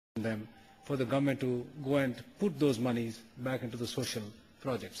them for the government to go and put those monies back into the social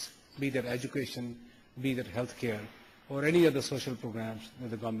projects, be that education, be that healthcare, or any other social programs that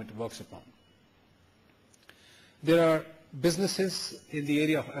the government works upon. There are businesses in the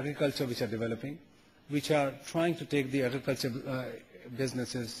area of agriculture which are developing, which are trying to take the agriculture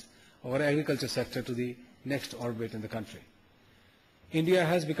businesses or agriculture sector to the next orbit in the country. India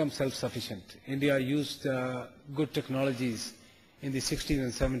has become self-sufficient. India used good technologies in the 60s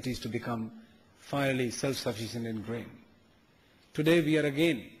and 70s to become finally self-sufficient in grain. Today we are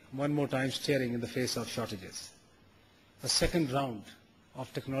again, one more time, staring in the face of shortages. A second round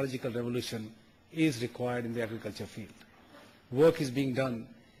of technological revolution is required in the agriculture field. Work is being done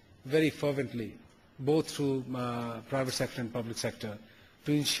very fervently, both through private sector and public sector,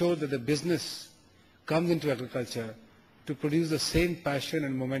 to ensure that the business comes into agriculture to produce the same passion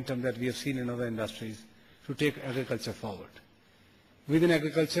and momentum that we have seen in other industries to take agriculture forward. Within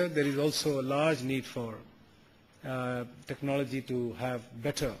agriculture, there is also a large need for technology to have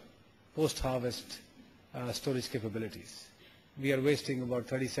better post-harvest storage capabilities. We are wasting about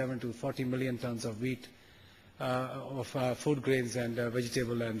 37 to 40 million tons of wheat, of food grains and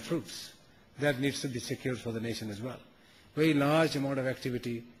vegetable and fruits. That needs to be secured for the nation as well. Very large amount of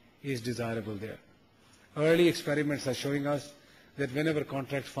activity is desirable there. Early experiments are showing us that whenever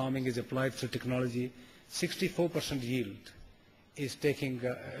contract farming is applied through technology, 64% yield is taking,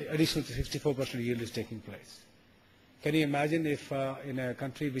 additional 64% yield is taking place. Can you imagine if in a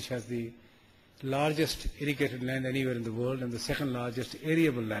country which has the largest irrigated land anywhere in the world and the second largest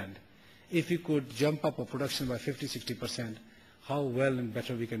arable land, if we could jump up our production by 50-60%, how well and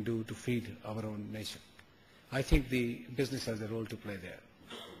better we can do to feed our own nation. I think the business has a role to play there.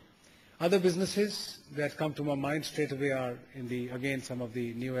 Other businesses that come to my mind straight away are in the, again, some of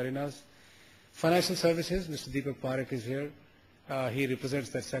the new arenas. Financial services, Mr. Deepak Parekh is here. He represents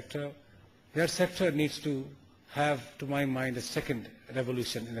that sector. That sector needs to have, to my mind, a second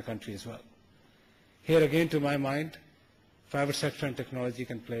revolution in the country as well. Here again, to my mind, private sector and technology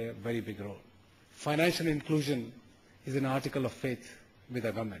can play a very big role. Financial inclusion is an article of faith with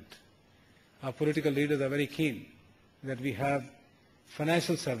the government. Our political leaders are very keen that we have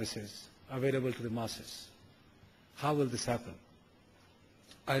financial services available to the masses. How will this happen?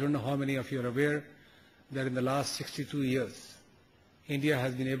 I don't know how many of you are aware that in the last 62 years, India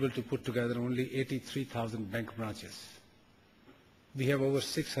has been able to put together only 83,000 bank branches. We have over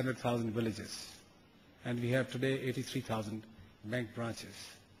 600,000 villages, and we have today 83,000 bank branches.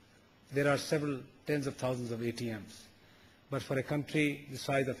 There are several tens of thousands of ATMs, but for a country the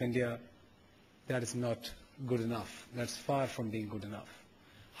size of India, that is not good enough. That's far from being good enough.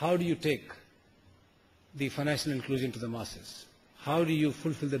 How do you take the financial inclusion to the masses? How do you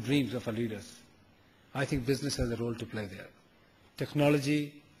fulfill the dreams of our leaders? I think business has a role to play there.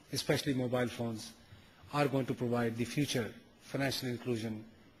 Technology, especially mobile phones, are going to provide the future financial inclusion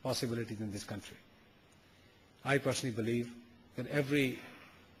possibilities in this country. I personally believe that every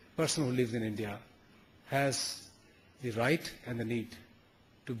person who lives in India has the right and the need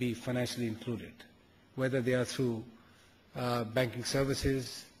to be financially included, whether they are through banking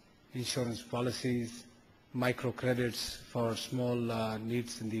services, insurance policies, microcredits for small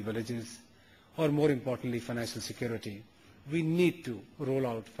needs in the villages, or more importantly, financial security. We need to roll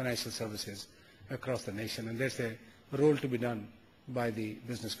out financial services across the nation, and there's a role to be done by the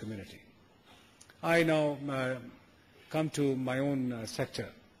business community. I now come to my own sector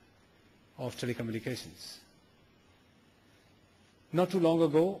of telecommunications. Not too long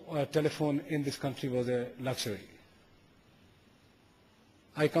ago, a telephone in this country was a luxury.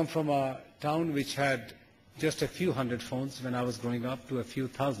 I come from a town which had just a few hundred phones when I was growing up to a few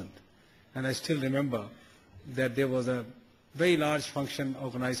thousand. And I still remember that there was a very large function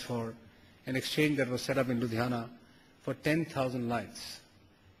organized for an exchange that was set up in Ludhiana for 10,000 lines.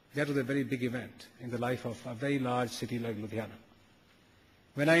 That was a very big event in the life of a very large city like Ludhiana.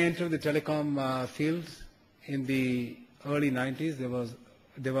 When I entered the telecom field in the early 90s,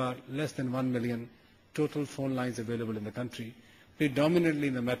 there were less than 1 million total phone lines available in the country, predominantly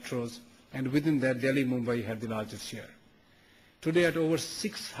in the metros, and within that, Delhi, Mumbai had the largest share. Today, at over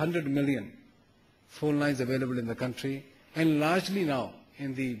 600 million phone lines available in the country, and largely now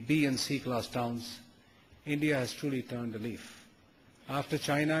in the B and C class towns, India has truly turned a leaf. After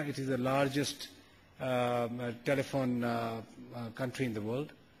China, it is the largest telephone country in the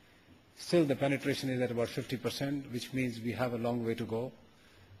world. Still, the penetration is at about 50%, which means we have a long way to go.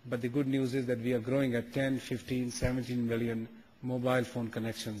 But the good news is that we are growing at 10, 15, 17 million mobile phone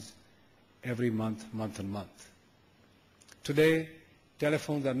connections every month on month. Today,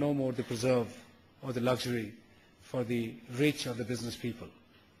 telephones are no more the preserve or the luxury for the rich or the business people.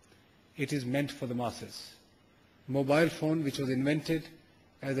 it is meant for the masses. Mobile phone, which was invented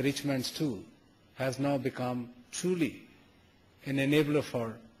as a rich man's tool, has now become truly an enabler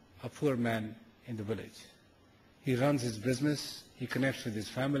for a poor man in the village. He runs his business, he connects with his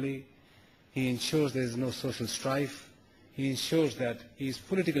family, he ensures there is no social strife, he ensures that he is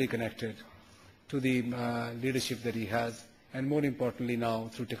politically connected to the leadership that he has, and more importantly now,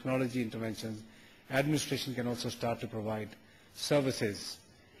 through technology interventions, administration can also start to provide services,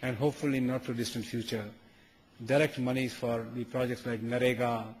 and hopefully in not too distant future, direct monies for the projects like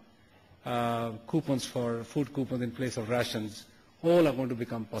Narega, coupons for food coupons in place of rations, all are going to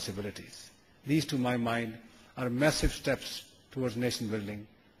become possibilities. These, to my mind, are massive steps towards nation building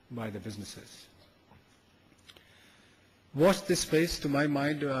by the businesses. Watch this space, to my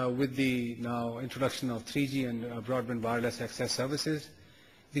mind, with the now introduction of 3G and broadband wireless access services,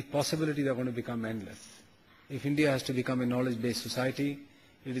 the possibilities are going to become endless. If India has to become a knowledge-based society,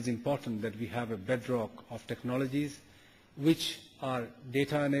 it is important that we have a bedrock of technologies which are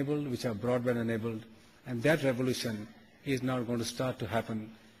data-enabled, which are broadband-enabled, and that revolution is now going to start to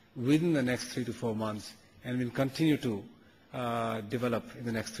happen within the next 3 to 4 months and will continue to develop in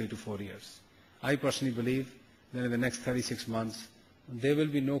the next 3 to 4 years. I personally believe that in the next 36 months, there will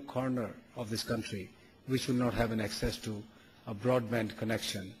be no corner of this country which will not have an access to a broadband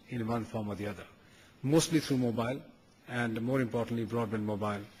connection in one form or the other, mostly through mobile and more importantly broadband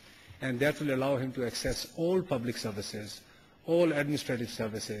mobile, and that will allow him to access all public services, all administrative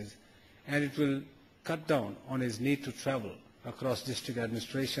services, and it will cut down on his need to travel across district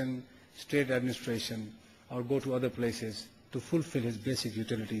administration, state administration, or go to other places to fulfill his basic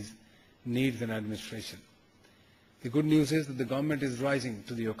utilities needs and administration. The good news is that the government is rising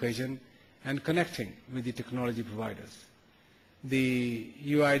to the occasion and connecting with the technology providers. The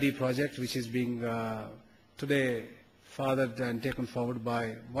UID project, which is being today fathered and taken forward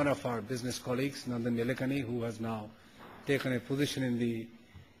by one of our business colleagues, Nandan Nilekani, who has now taken a position in the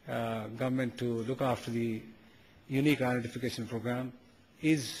government to look after the unique identification program,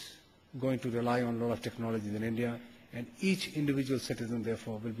 is going to rely on a lot of technologies in India, and each individual citizen,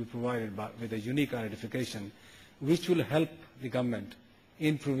 therefore, will be provided with a unique identification, which will help the government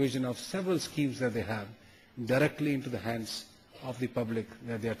in provision of several schemes that they have directly into the hands of the public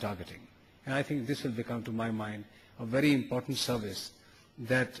that they are targeting. And I think this will become, to my mind, a very important service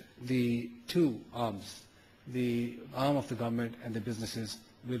that the two arms, the arm of the government and the businesses,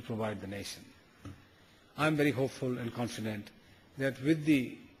 will provide the nation. I am very hopeful and confident that with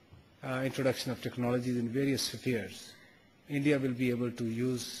the introduction of technologies in various spheres, India will be able to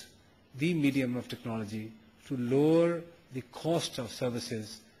use the medium of technology to lower the cost of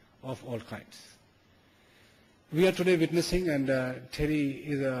services of all kinds. We are today witnessing, and Terry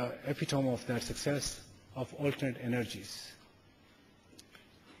is an epitome of that success, of alternate energies.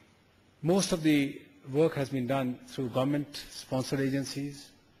 Most of the work has been done through government-sponsored agencies,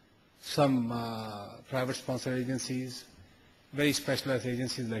 some private-sponsored agencies, very specialized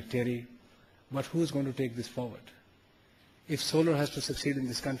agencies like Terry. But who is going to take this forward? If solar has to succeed in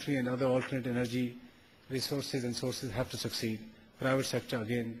this country and other alternate energy resources and sources have to succeed, private sector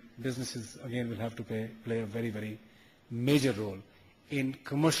again, businesses again will have to play a very, very major role in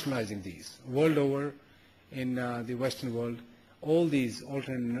commercializing these. World over, in the Western world, all these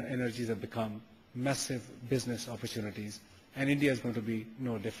alternate energies have become massive business opportunities, and India is going to be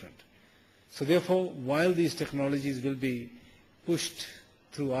no different. So therefore, while these technologies will be pushed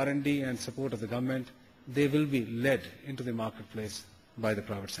through R&D and support of the government, they will be led into the marketplace by the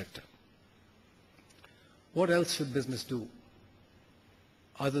private sector. What else should business do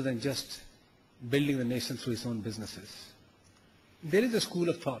other than just building the nation through its own businesses? There is a school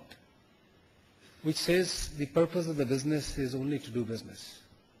of thought which says the purpose of the business is only to do business.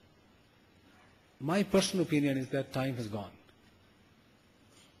 My personal opinion is that time has gone.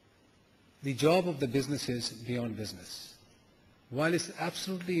 The job of the business is beyond business. While it's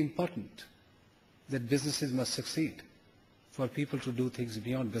absolutely important that businesses must succeed for people to do things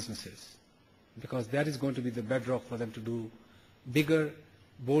beyond businesses, because that is going to be the bedrock for them to do bigger,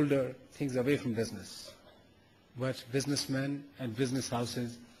 bolder things away from business. But businessmen and business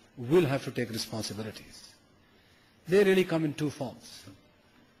houses will have to take responsibilities. They really come in two forms.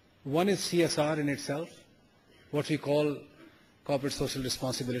 One is CSR in itself, what we call corporate social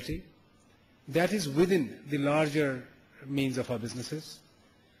responsibility. That is within the larger means of our businesses.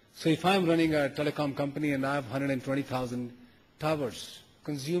 So if I'm running a telecom company and I have 120,000 towers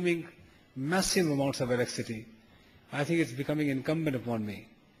consuming massive amounts of electricity, I think it's becoming incumbent upon me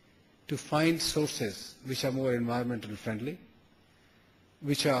to find sources which are more environmentally friendly,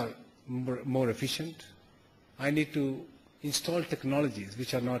 which are more efficient. I need to install technologies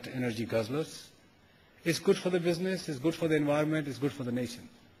which are not energy guzzlers. It's good for the business, it's good for the environment, it's good for the nation.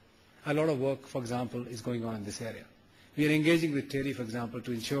 A lot of work, for example, is going on in this area. We are engaging with TERI, for example,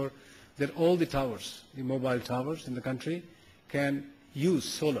 to ensure that all the towers, the mobile towers in the country, can use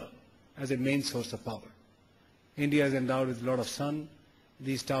solar as a main source of power. India is endowed with a lot of sun.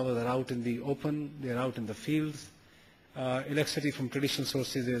 These towers are out in the open, they are out in the fields. Electricity from traditional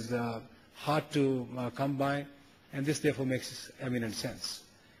sources is hard to come by, and this therefore makes eminent sense.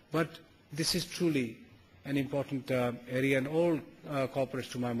 But this is truly an important area, and all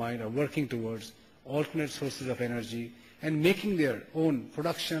corporates, to my mind, are working towards alternate sources of energy and making their own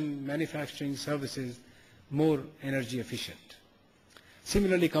production, manufacturing, services more energy efficient.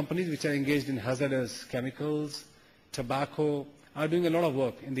 Similarly, companies which are engaged in hazardous chemicals, tobacco, are doing a lot of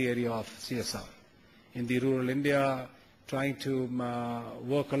work in the area of CSR. In the rural India, trying to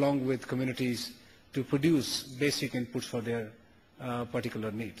work along with communities to produce basic inputs for their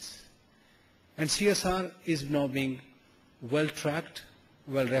particular needs. And CSR is now being well tracked,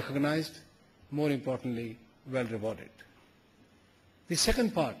 well recognized, more importantly, well rewarded. The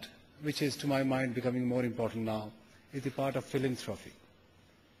second part, which is to my mind becoming more important now, is the part of philanthropy.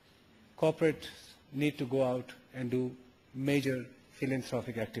 Corporates need to go out and do major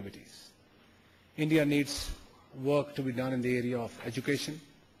philanthropic activities. India needs work to be done in the area of education.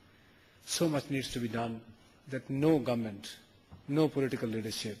 So much needs to be done that no government, no political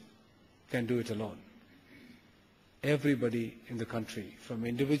leadership can do it alone. Everybody in the country, from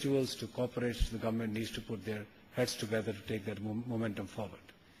individuals to corporates to the government, needs to put their heads together to take that momentum forward.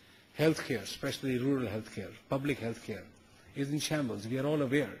 Healthcare, especially rural healthcare, public healthcare, is in shambles. We are all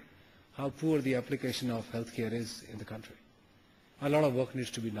aware how poor the application of healthcare is in the country. A lot of work needs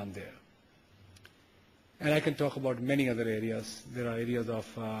to be done there. And I can talk about many other areas. There are areas of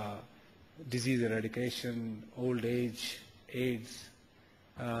disease eradication, old age, AIDS,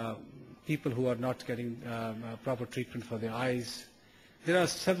 people who are not getting proper treatment for their eyes. There are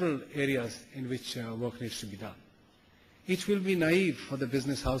several areas in which work needs to be done. It will be naive for the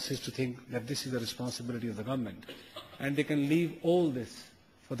business houses to think that this is the responsibility of the government and they can leave all this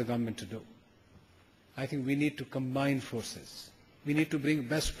for the government to do. I think we need to combine forces. We need to bring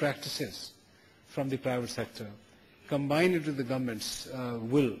best practices from the private sector, combine it with the government's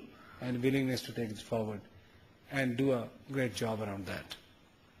will and willingness to take it forward, and do a great job around that.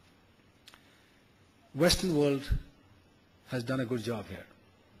 Western world has done a good job here.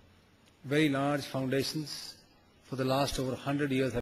 Very large foundations for the last over 100 years